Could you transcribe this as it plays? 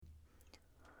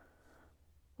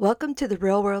Welcome to the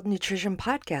Real World Nutrition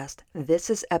Podcast.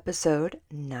 This is episode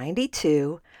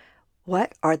 92.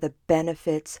 What are the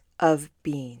benefits of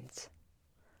beans?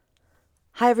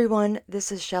 Hi, everyone.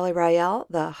 This is Shelly Rael,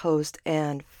 the host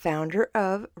and founder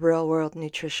of Real World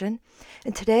Nutrition.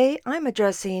 And today I'm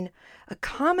addressing a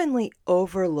commonly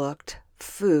overlooked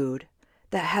food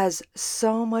that has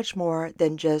so much more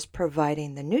than just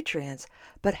providing the nutrients,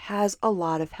 but has a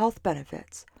lot of health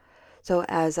benefits. So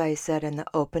as I said in the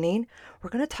opening,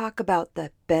 we're going to talk about the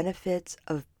benefits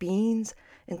of beans,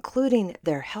 including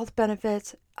their health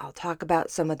benefits. I'll talk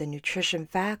about some of the nutrition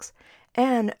facts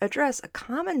and address a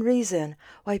common reason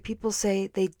why people say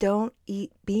they don't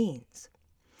eat beans.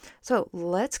 So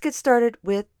let's get started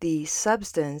with the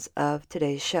substance of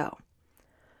today's show.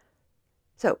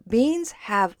 So beans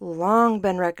have long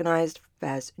been recognized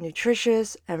as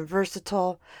nutritious and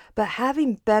versatile, but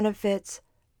having benefits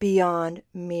beyond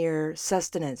mere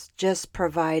sustenance, just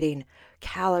providing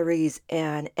calories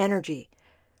and energy.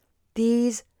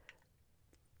 These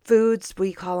foods,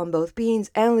 we call them both beans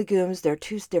and legumes. They're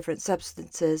two different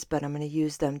substances, but I'm going to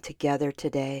use them together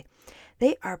today.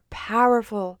 They are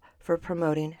powerful for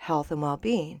promoting health and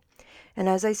well-being. And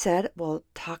as I said, we'll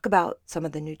talk about some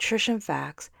of the nutrition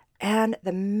facts and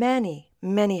the many,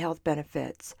 many health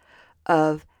benefits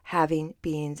of having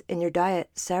beans in your diet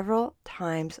several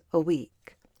times a week.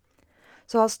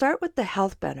 So I'll start with the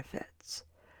health benefits.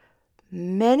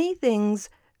 Many things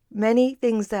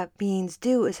that beans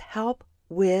do is help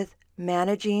with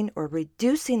managing or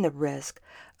reducing the risk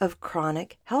of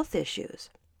chronic health issues.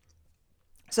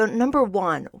 So number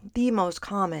one, the most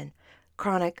common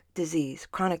chronic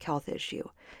health issue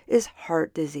is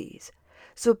heart disease.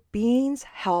 So beans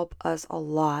help us a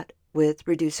lot with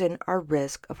reducing our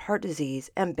risk of heart disease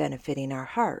and benefiting our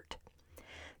heart.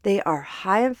 They are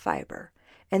high in fiber,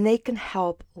 and they can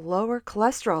help lower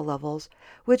cholesterol levels,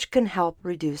 which can help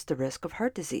reduce the risk of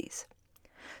heart disease.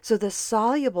 So the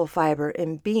soluble fiber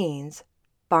in beans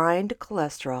bind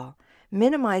cholesterol,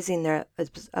 minimizing their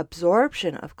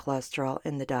absorption of cholesterol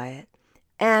in the diet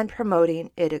and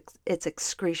promoting its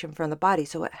excretion from the body.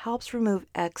 So it helps remove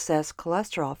excess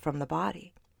cholesterol from the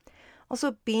body.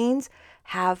 Also, beans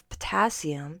have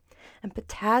potassium, and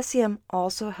potassium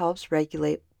also helps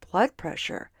regulate blood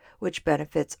pressure, which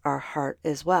benefits our heart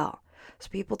as well. So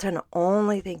people tend to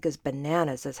only think of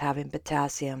bananas as having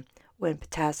potassium when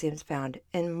potassium is found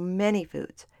in many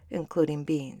foods, including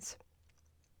beans.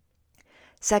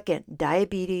 Second,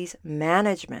 diabetes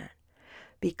management.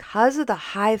 Because of the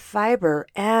high fiber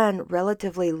and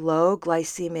relatively low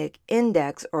glycemic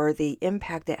index, or the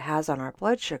impact it has on our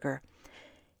blood sugar,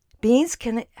 beans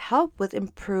can help with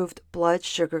improved blood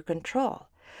sugar control.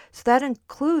 So that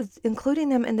including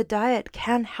them in the diet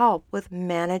can help with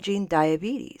managing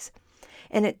diabetes.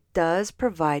 And it does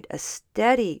provide a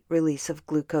steady release of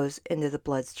glucose into the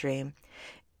bloodstream,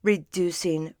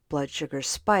 reducing blood sugar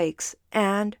spikes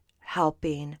and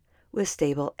helping with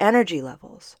stable energy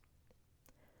levels.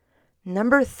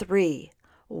 Number 3,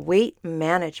 weight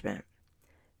management.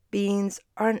 Beans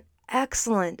are an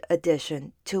excellent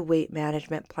addition to weight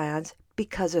management plans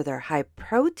because of their high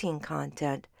protein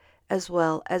content as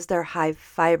well as their high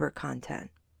fiber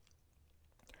content.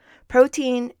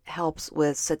 Protein helps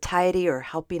with satiety, or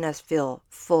helping us feel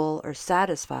full or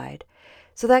satisfied,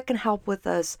 so that can help with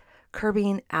us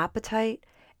curbing appetite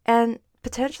and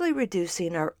potentially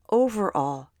reducing our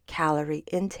overall calorie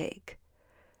intake.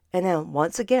 And then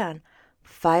once again,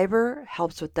 fiber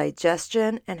helps with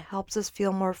digestion and helps us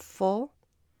feel more full,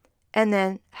 and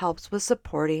then helps with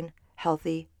supporting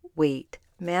healthy weight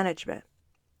management.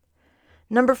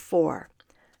 Number 4,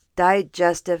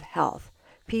 digestive health.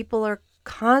 People are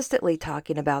constantly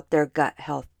talking about their gut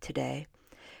health today.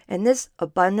 And this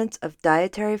abundance of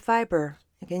dietary fiber,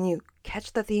 again, you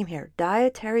catch the theme here,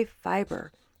 dietary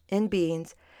fiber in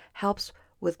beans helps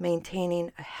with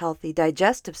maintaining a healthy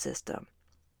digestive system.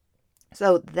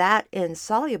 So that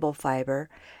insoluble fiber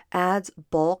adds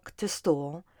bulk to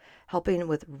stool, helping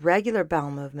with regular bowel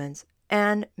movements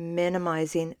and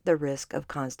minimizing the risk of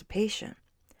constipation.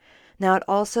 Now, it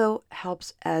also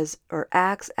helps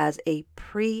acts as a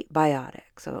prebiotic.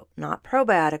 So not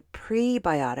probiotic,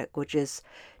 prebiotic, which is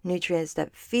nutrients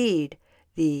that feed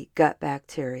the gut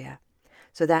bacteria.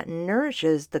 So that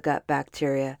nourishes the gut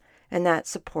bacteria, and that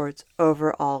supports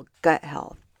overall gut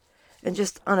health. And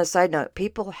just on a side note,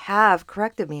 people have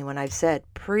corrected me when I've said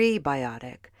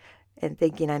prebiotic and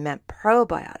thinking I meant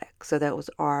probiotic. So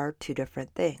those are two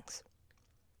different things.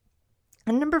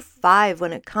 And number 5,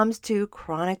 when it comes to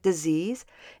chronic disease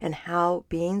and how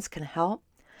beans can help,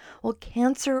 well,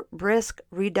 cancer risk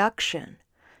reduction.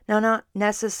 Now, not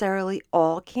necessarily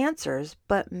all cancers,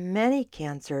 but many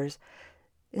cancers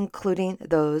including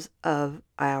those of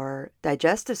our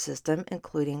digestive system,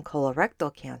 including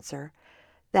colorectal cancer,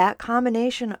 that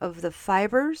combination of the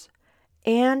fibers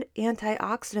and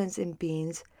antioxidants in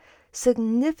beans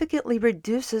significantly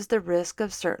reduces the risk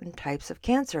of certain types of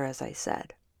cancer, as I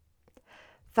said.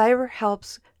 Fiber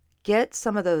helps get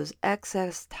some of those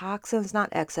excess toxins, not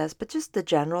excess, but just the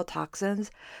general toxins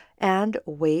and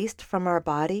waste from our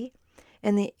body,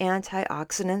 and the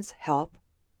antioxidants help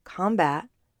combat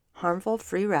harmful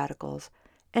free radicals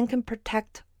and can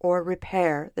protect or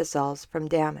repair the cells from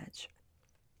damage.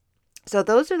 So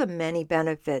those are the many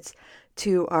benefits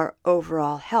to our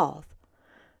overall health.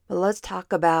 But let's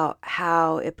talk about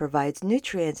how it provides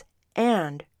nutrients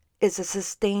and is a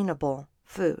sustainable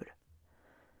food.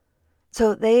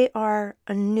 So they are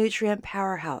a nutrient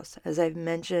powerhouse, as I've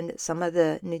mentioned some of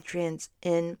the nutrients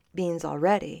in beans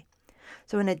already.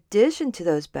 So in addition to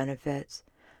those benefits,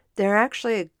 they're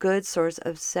actually a good source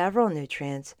of several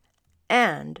nutrients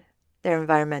and they're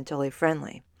environmentally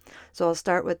friendly. So I'll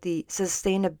start with the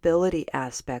sustainability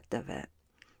aspect of it.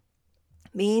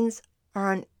 Beans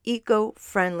are an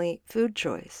eco-friendly food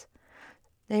choice.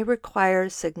 They require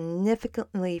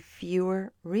significantly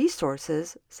fewer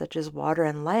resources, such as water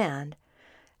and land,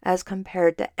 as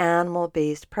compared to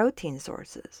animal-based protein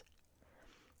sources.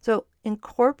 So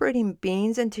incorporating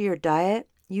beans into your diet,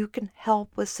 you can help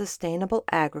with sustainable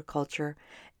agriculture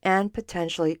and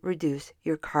potentially reduce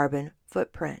your carbon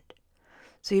footprint.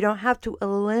 So you don't have to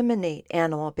eliminate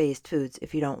animal-based foods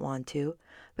if you don't want to,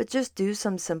 but just do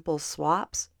some simple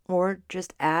swaps or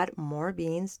just add more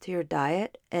beans to your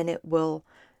diet, and it will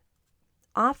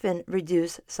often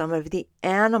reduce some of the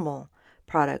animal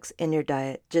products in your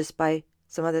diet just by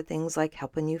some of the things like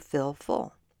helping you feel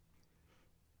full.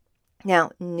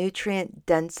 Now, nutrient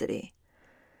density.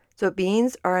 So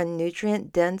beans are a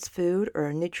nutrient-dense food or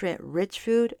a nutrient-rich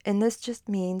food, and this just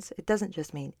means, it doesn't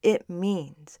just mean, it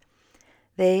means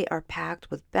they are packed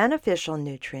with beneficial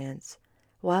nutrients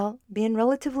while being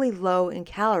relatively low in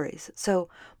calories, so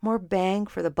more bang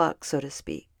for the buck, so to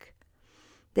speak.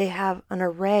 They have an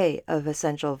array of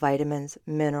essential vitamins,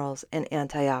 minerals, and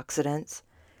antioxidants,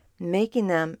 making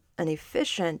them an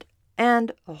efficient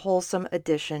and a wholesome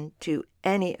addition to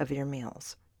any of your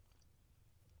meals.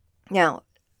 Now,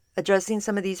 addressing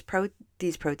some of these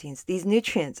proteins, these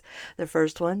nutrients. The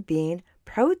first one being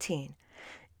protein.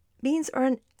 Beans are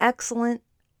an excellent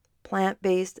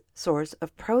plant-based source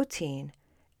of protein,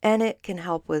 and it can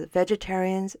help with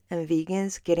vegetarians and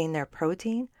vegans getting their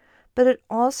protein, but it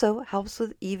also helps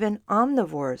with even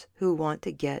omnivores who want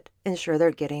to ensure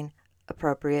they're getting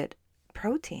appropriate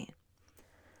protein.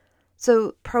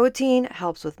 So protein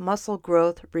helps with muscle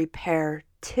growth, repair,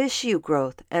 tissue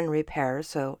growth and repair,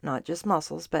 so not just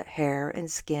muscles, but hair and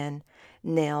skin,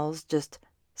 nails, just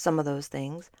some of those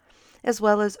things, as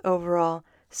well as overall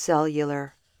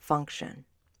cellular function.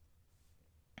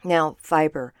 Now,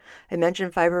 fiber. I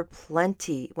mentioned fiber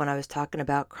plenty when I was talking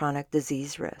about chronic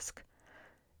disease risk.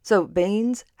 So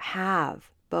beans have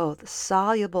both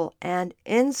soluble and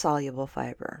insoluble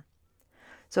fiber.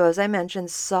 So as I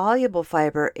mentioned, soluble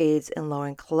fiber aids in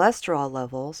lowering cholesterol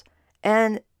levels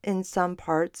and in some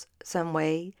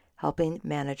way, helping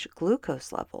manage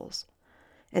glucose levels.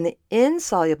 And the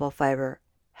insoluble fiber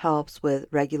helps with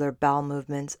regular bowel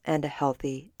movements and a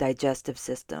healthy digestive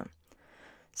system.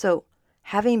 So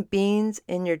having beans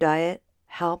in your diet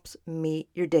helps meet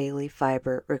your daily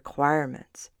fiber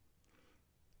requirements.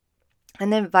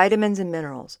 And then vitamins and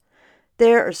minerals.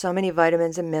 There are so many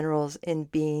vitamins and minerals in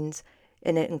beans,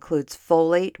 and it includes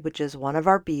folate, which is one of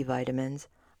our B vitamins,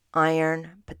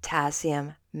 iron,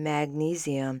 potassium,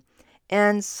 magnesium,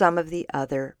 and some of the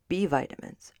other B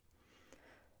vitamins.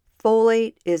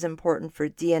 Folate is important for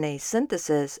DNA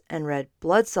synthesis and red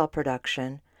blood cell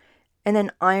production, and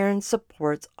then iron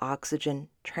supports oxygen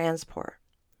transport.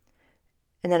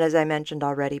 And then, as I mentioned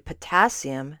already,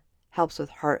 potassium helps with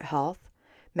heart health.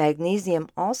 Magnesium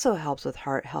also helps with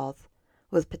heart health,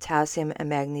 with potassium and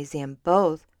magnesium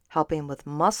both helping with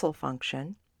muscle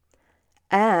function.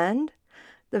 And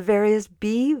the various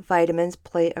B vitamins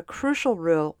play a crucial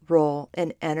role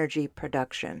in energy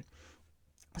production.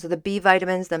 So the B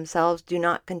vitamins themselves do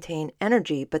not contain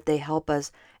energy, but they help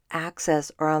us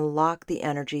access or unlock the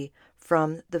energy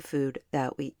from the food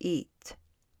that we eat.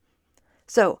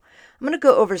 So I'm going to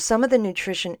go over some of the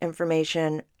nutrition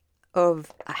information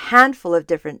of a handful of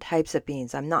different types of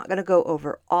beans. I'm not going to go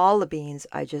over all the beans.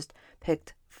 I just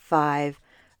picked 5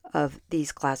 of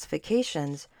these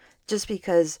classifications just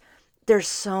because there's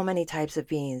so many types of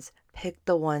beans. Pick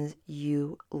the ones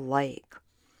you like.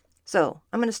 So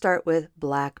I'm going to start with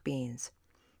black beans.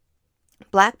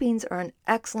 Black beans are an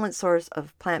excellent source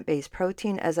of plant-based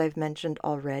protein, as I've mentioned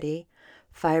already,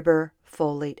 fiber,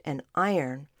 folate, and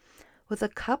iron, with a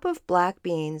cup of black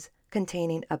beans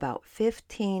containing about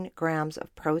 15 grams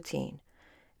of protein,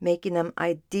 making them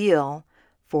ideal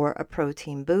for a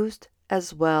protein boost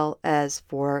as well as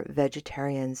for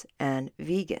vegetarians and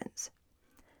vegans.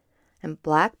 And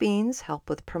black beans help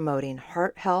with promoting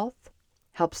heart health,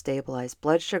 help stabilize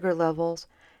blood sugar levels,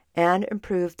 and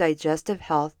improve digestive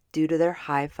health due to their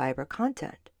high fiber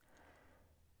content.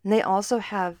 And they also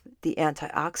have the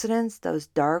antioxidants. Those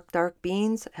dark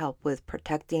beans help with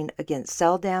protecting against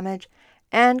cell damage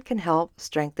and can help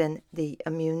strengthen the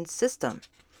immune system.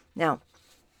 Now,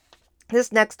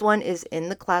 this next one is in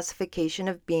the classification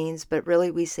of beans, but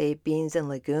really we say beans and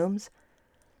legumes.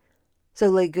 So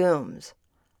legumes.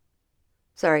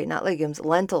 Sorry, not legumes,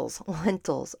 lentils.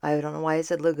 Lentils. I don't know why I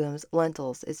said legumes.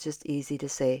 Lentils. It's just easy to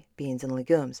say beans and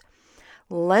legumes.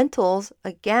 Lentils,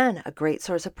 again, a great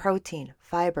source of protein,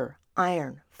 fiber,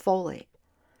 iron, folate.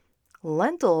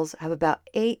 Lentils have about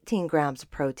 18 grams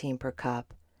of protein per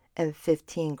cup and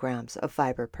 15 grams of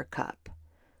fiber per cup.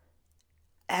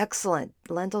 Excellent.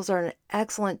 Lentils are an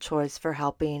excellent choice for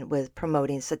helping with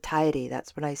promoting satiety.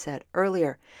 That's what I said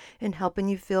earlier, and helping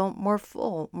you feel more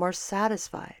full, more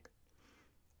satisfied.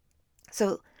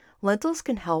 So lentils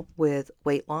can help with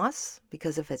weight loss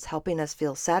because if it's helping us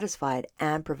feel satisfied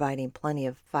and providing plenty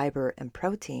of fiber and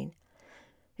protein,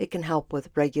 it can help with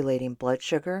regulating blood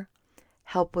sugar,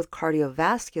 help with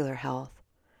cardiovascular health,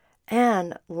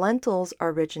 and lentils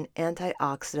are rich in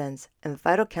antioxidants and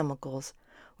phytochemicals,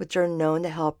 which are known to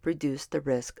help reduce the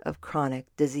risk of chronic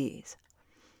disease.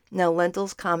 Now,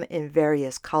 lentils come in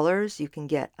various colors. You can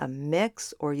get a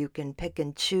mix or you can pick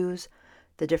and choose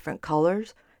the different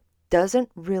colors. Doesn't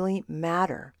really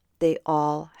matter. They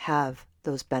all have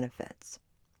those benefits.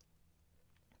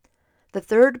 The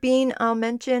third bean I'll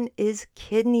mention is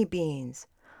kidney beans.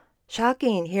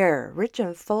 Shocking here, rich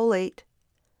in folate,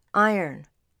 iron,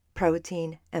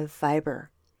 protein, and fiber.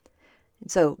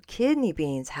 So kidney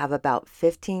beans have about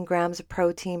 15 grams of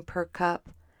protein per cup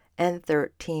and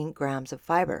 13 grams of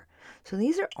fiber. So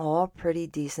these are all pretty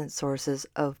decent sources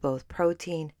of both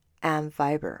protein and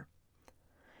fiber.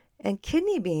 And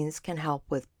kidney beans can help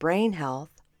with brain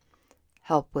health,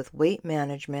 help with weight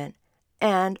management,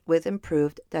 and with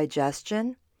improved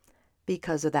digestion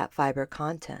because of that fiber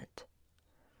content.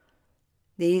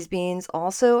 These beans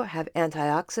also have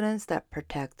antioxidants that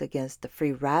protect against the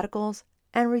free radicals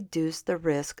and reduce the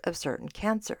risk of certain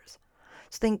cancers.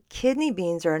 So then kidney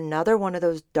beans are another one of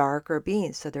those darker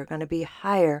beans, so they're going to be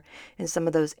higher in some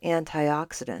of those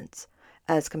antioxidants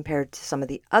as compared to some of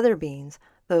the other beans,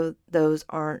 though those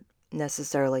aren't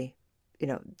necessarily,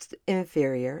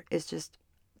 inferior. It's just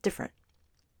different.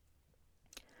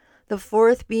 The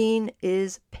fourth bean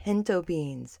is pinto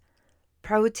beans.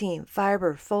 Protein,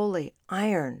 fiber, folate,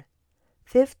 iron.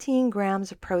 15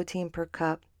 grams of protein per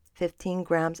cup, 15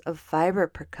 grams of fiber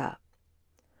per cup.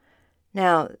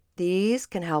 Now, these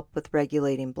can help with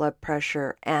regulating blood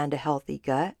pressure and a healthy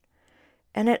gut.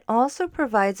 And it also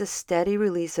provides a steady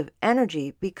release of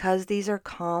energy because these are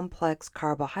complex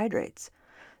carbohydrates.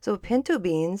 So pinto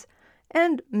beans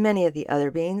and many of the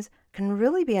other beans can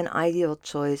really be an ideal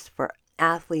choice for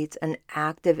athletes and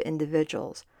active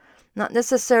individuals. Not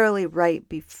necessarily right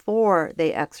before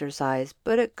they exercise,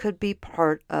 but it could be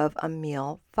part of a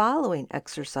meal following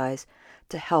exercise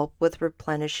to help with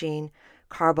replenishing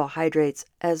carbohydrates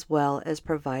as well as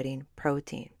providing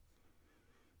protein.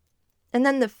 And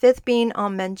then the fifth bean I'll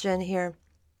mention here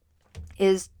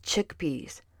is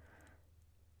chickpeas.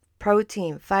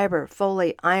 Protein, fiber,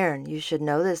 folate, iron, you should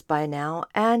know this by now,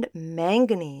 and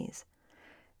manganese.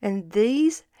 And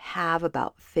these have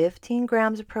about 15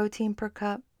 grams of protein per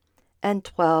cup and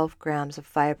 12 grams of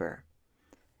fiber.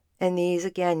 And these,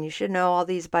 again, you should know all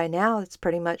these by now. It's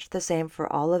pretty much the same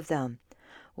for all of them.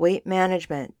 Weight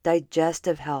management,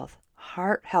 digestive health,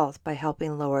 heart health by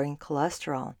helping lowering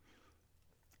cholesterol.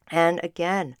 And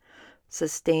again,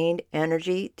 sustained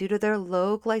energy due to their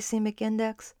low glycemic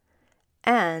index.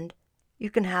 And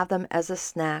you can have them as a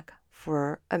snack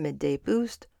for a midday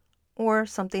boost or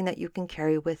something that you can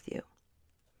carry with you.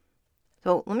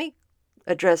 So let me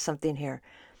address something here.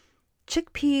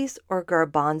 Chickpeas or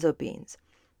garbanzo beans.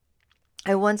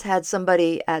 I once had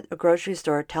somebody at a grocery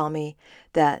store tell me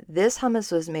that this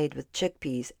hummus was made with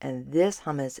chickpeas and this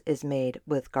hummus is made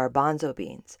with garbanzo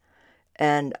beans.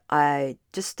 And I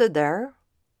just stood there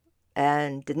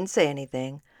and didn't say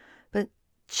anything. But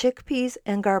chickpeas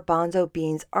and garbanzo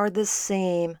beans are the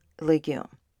same legume.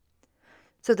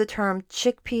 So the term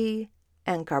chickpea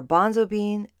and garbanzo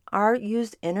bean are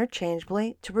used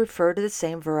interchangeably to refer to the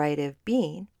same variety of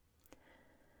bean.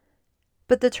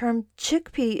 But the term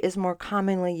chickpea is more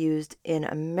commonly used in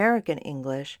American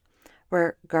English,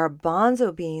 where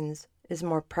garbanzo beans is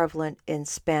more prevalent in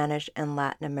Spanish and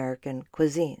Latin American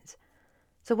cuisines.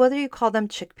 So whether you call them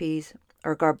chickpeas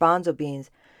or garbanzo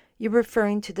beans, you're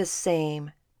referring to the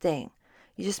same thing.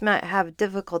 You just might have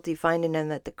difficulty finding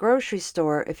them at the grocery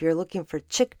store if you're looking for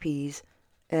chickpeas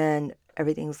and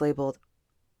everything's labeled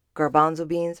garbanzo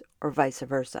beans or vice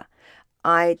versa.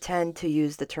 I tend to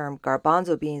use the term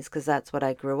garbanzo beans because that's what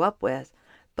I grew up with,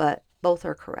 but both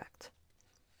are correct.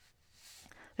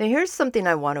 Now, here's something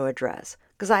I want to address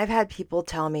because I've had people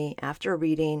tell me after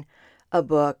reading a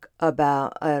book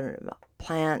about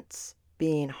plants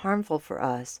being harmful for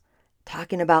us,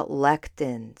 talking about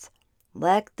lectins.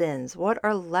 Lectins, what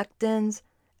are lectins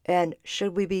and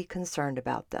should we be concerned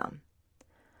about them?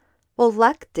 Well,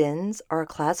 lectins are a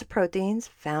class of proteins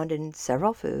found in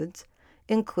several foods,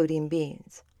 including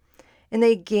beans, and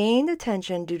they gained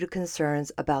attention due to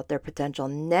concerns about their potential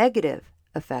negative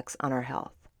effects on our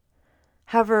health.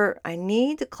 However, I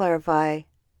need to clarify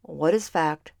what is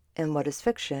fact and what is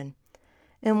fiction,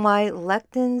 and why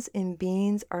lectins in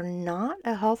beans are not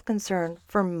a health concern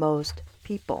for most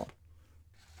people.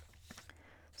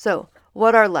 So,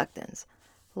 what are lectins?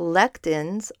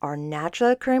 Lectins are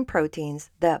naturally occurring proteins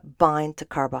that bind to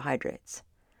carbohydrates,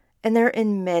 and they're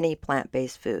in many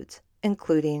plant-based foods,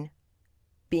 including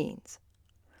beans.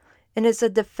 And it's a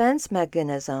defense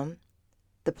mechanism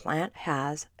the plant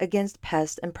has against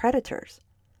pests and predators.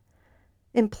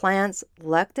 In plants,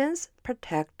 lectins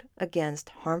protect against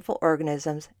harmful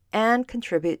organisms and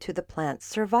contribute to the plant's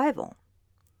survival.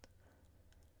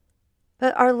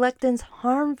 But are lectins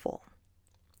harmful?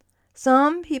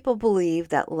 Some people believe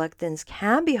that lectins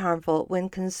can be harmful when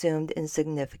consumed in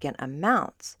significant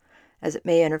amounts, as it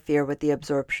may interfere with the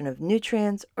absorption of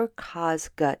nutrients or cause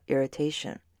gut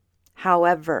irritation.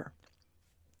 However,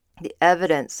 the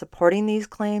evidence supporting these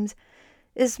claims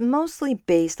is mostly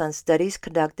based on studies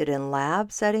conducted in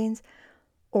lab settings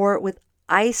or with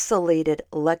isolated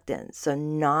lectins, so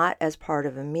not as part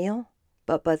of a meal,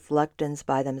 but with lectins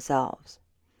by themselves.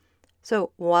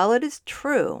 So while it is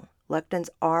true lectins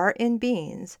are in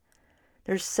beans,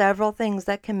 there's several things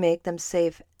that can make them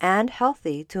safe and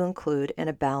healthy to include in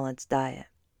a balanced diet.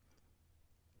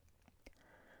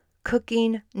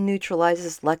 Cooking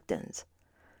neutralizes lectins.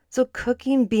 So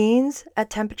cooking beans at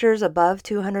temperatures above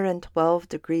 212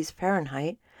 degrees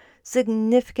Fahrenheit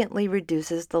significantly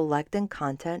reduces the lectin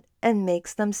content and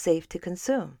makes them safe to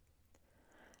consume.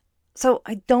 So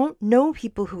I don't know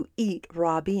people who eat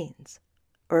raw beans,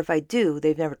 or if I do,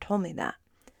 they've never told me that.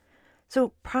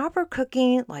 So proper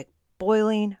cooking, like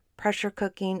boiling, pressure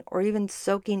cooking, or even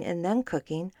soaking and then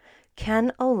cooking,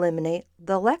 can eliminate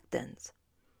the lectins.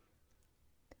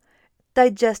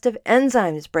 Digestive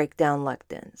enzymes break down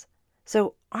lectins.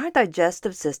 So our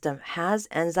digestive system has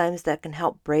enzymes that can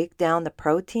help break down the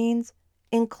proteins,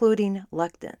 including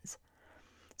lectins.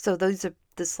 So this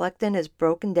lectin is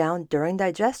broken down during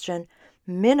digestion,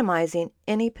 minimizing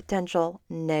any potential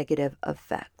negative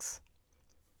effects.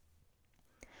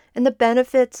 And the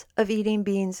benefits of eating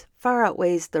beans far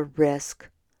outweighs the risk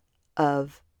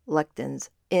of lectins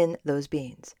in those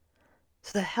beans.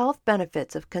 So the health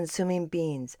benefits of consuming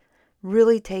beans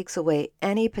really takes away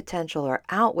any potential, or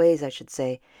outweighs, I should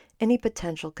say, any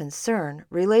potential concern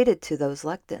related to those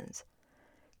lectins.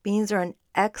 Beans are an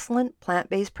excellent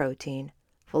plant-based protein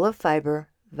full of fiber,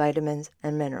 vitamins,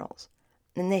 and minerals.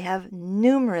 And they have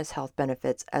numerous health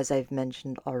benefits, as I've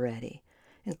mentioned already,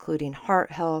 including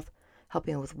heart health,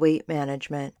 helping with weight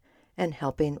management, and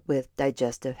helping with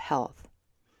digestive health.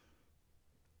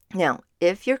 Now,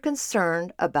 if you're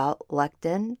concerned about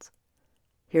lectins,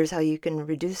 here's how you can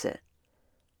reduce it.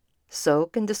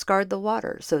 Soak and discard the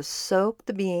water. So soak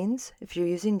the beans, if you're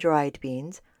using dried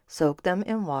beans, soak them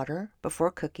in water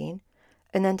before cooking,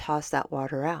 and then toss that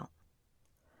water out.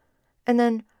 And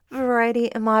then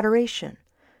variety and moderation.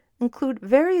 Include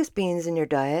various beans in your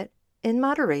diet in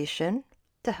moderation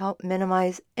to help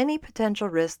minimize any potential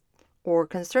risks or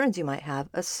concerns you might have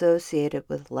associated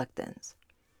with lectins.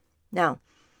 Now,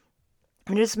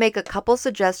 I'm going to just make a couple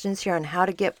suggestions here on how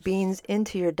to get beans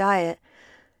into your diet,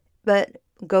 but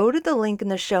go to the link in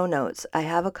the show notes. I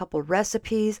have a couple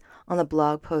recipes on the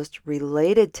blog post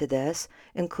related to this,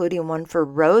 including one for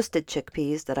roasted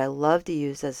chickpeas that I love to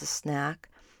use as a snack,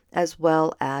 as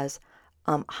well as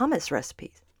hummus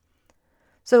recipes.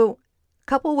 So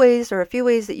a few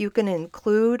ways that you can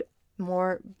include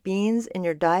more beans in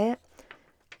your diet,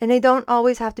 and they don't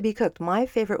always have to be cooked. My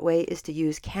favorite way is to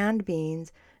use canned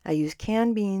beans. I use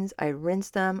canned beans, I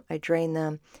rinse them, I drain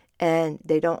them, and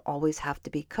they don't always have to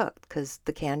be cooked because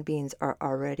the canned beans are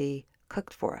already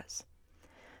cooked for us.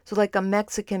 So like a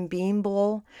Mexican bean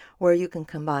bowl where you can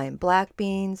combine black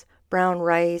beans, brown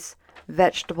rice,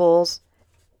 vegetables,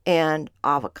 and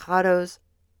avocados,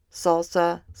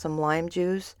 salsa, some lime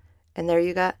juice, and there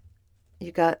you got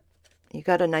you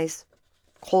got a nice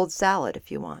cold salad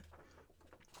if you want.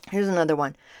 Here's another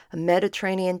one, a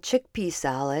Mediterranean chickpea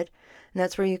salad. And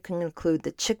that's where you can include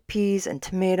the chickpeas and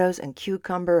tomatoes and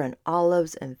cucumber and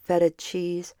olives and feta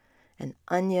cheese and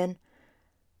onion,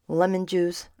 lemon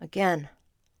juice. Again,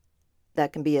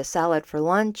 that can be a salad for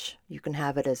lunch. You can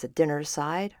have it as a dinner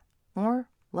side or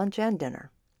lunch and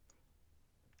dinner.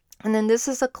 And then this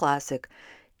is a classic,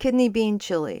 kidney bean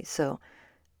chili. So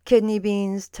kidney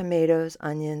beans, tomatoes,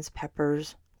 onions,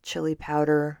 peppers, chili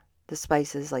powder, the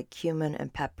spices like cumin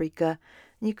and paprika.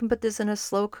 And you can put this in a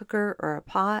slow cooker or a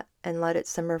pot and let it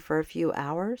simmer for a few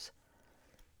hours.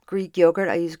 Greek yogurt,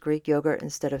 I use Greek yogurt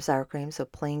instead of sour cream, so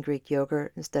plain Greek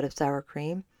yogurt instead of sour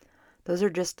cream. Those are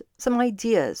just some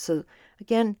ideas. So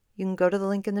again, you can go to the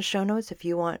link in the show notes if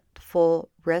you want full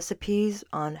recipes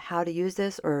on how to use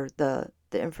this or the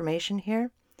information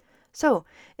here. So,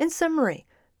 in summary,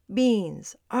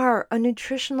 beans are a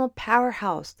nutritional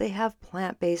powerhouse. They have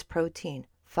plant-based protein,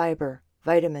 fiber,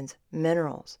 vitamins,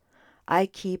 minerals. I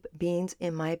keep beans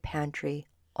in my pantry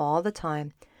all the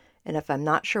time, and if I'm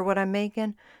not sure what I'm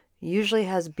making, usually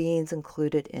has beans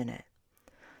included in it.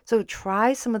 So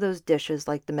try some of those dishes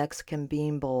like the Mexican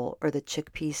bean bowl or the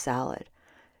chickpea salad,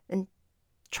 and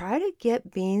try to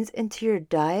get beans into your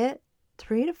diet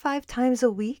 3 to 5 times a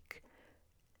week,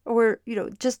 or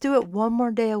just do it one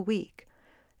more day a week.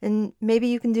 And maybe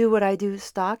you can do what I do,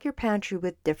 stock your pantry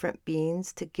with different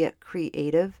beans to get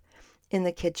creative in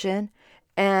the kitchen,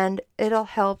 and it'll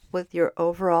help with your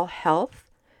overall health.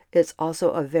 It's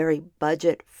also a very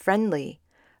budget-friendly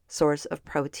source of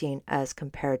protein as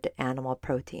compared to animal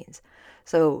proteins.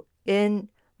 So in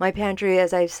my pantry,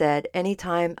 as I've said,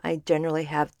 anytime I generally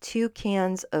have 2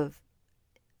 cans of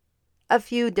a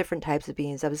few different types of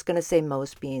beans. I was going to say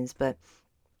most beans, but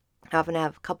I often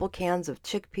have a couple cans of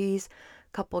chickpeas,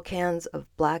 couple cans of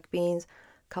black beans,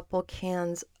 couple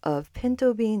cans of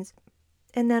pinto beans,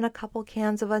 and then a couple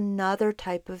cans of another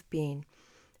type of bean.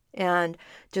 And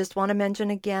just want to mention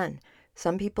again,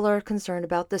 some people are concerned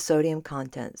about the sodium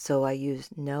content, so I use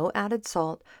no added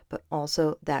salt, but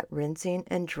also that rinsing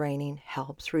and draining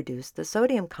helps reduce the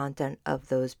sodium content of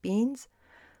those beans.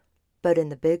 But in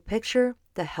the big picture,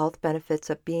 the health benefits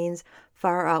of beans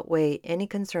far outweigh any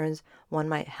concerns one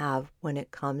might have when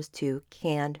it comes to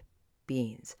canned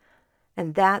beans.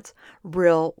 And that's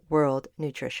real world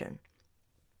nutrition.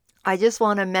 I just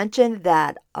want to mention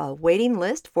that a waiting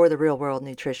list for the Real World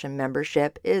Nutrition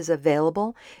membership is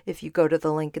available. If you go to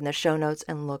the link in the show notes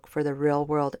and look for the Real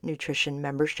World Nutrition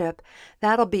membership,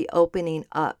 that'll be opening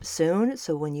up soon.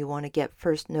 So when you want to get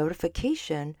first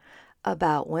notification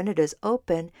about when it is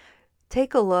open,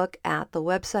 take a look at the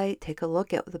website, take a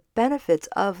look at the benefits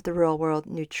of the Real World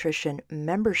Nutrition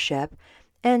membership,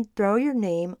 and throw your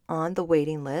name on the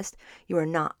waiting list. You are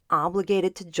not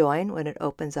obligated to join when it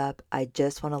opens up. I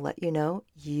just want to let you know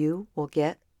you will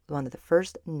get one of the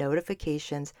first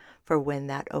notifications for when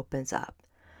that opens up.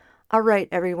 All right,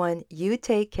 everyone, you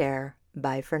take care.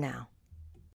 Bye for now.